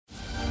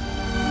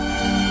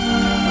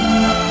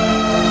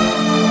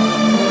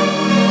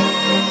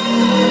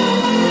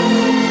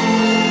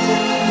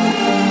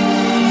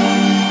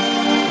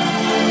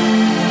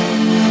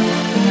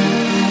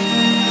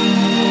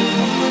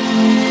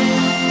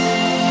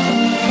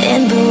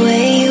in the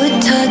way you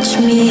touch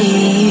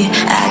me.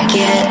 I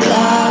get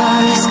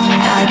lost,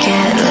 I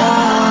get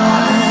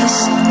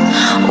lost.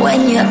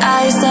 When your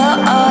eyes are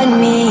on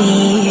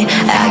me,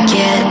 I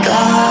get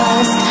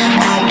lost,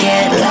 I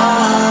get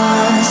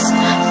lost.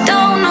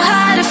 Don't know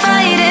how to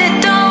fight it,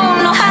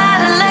 don't know how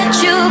to let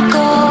you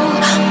go.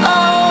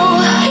 Oh,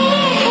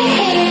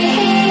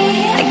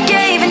 I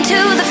gave into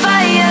the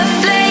fire,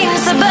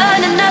 flames are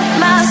burning up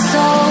my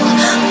soul.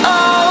 Oh,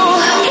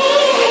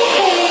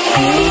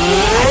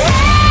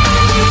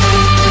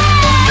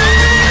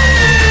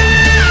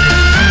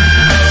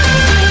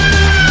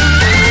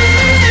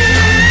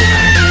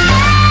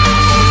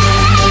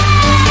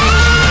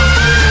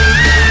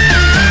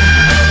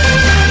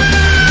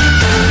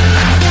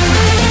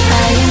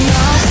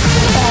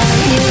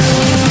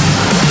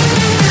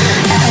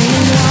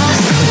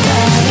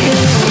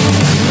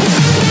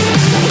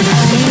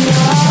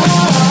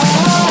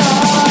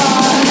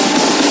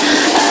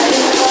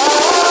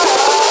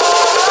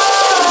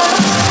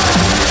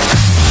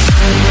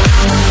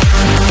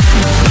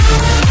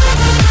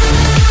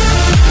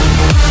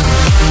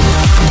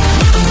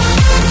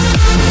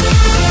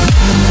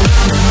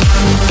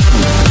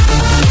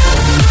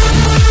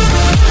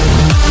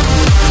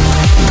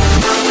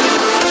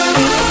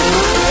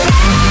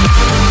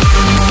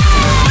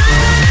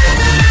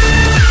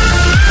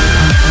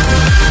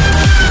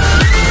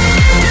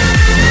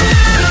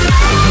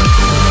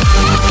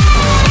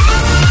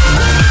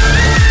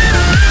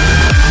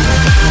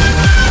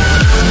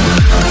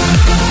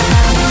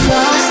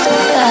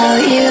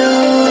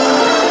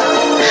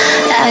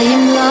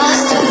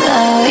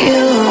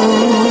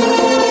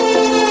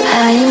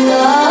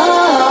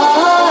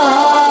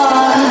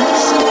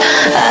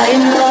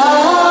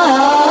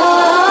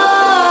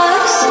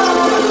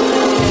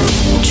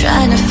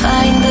 trying to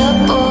find the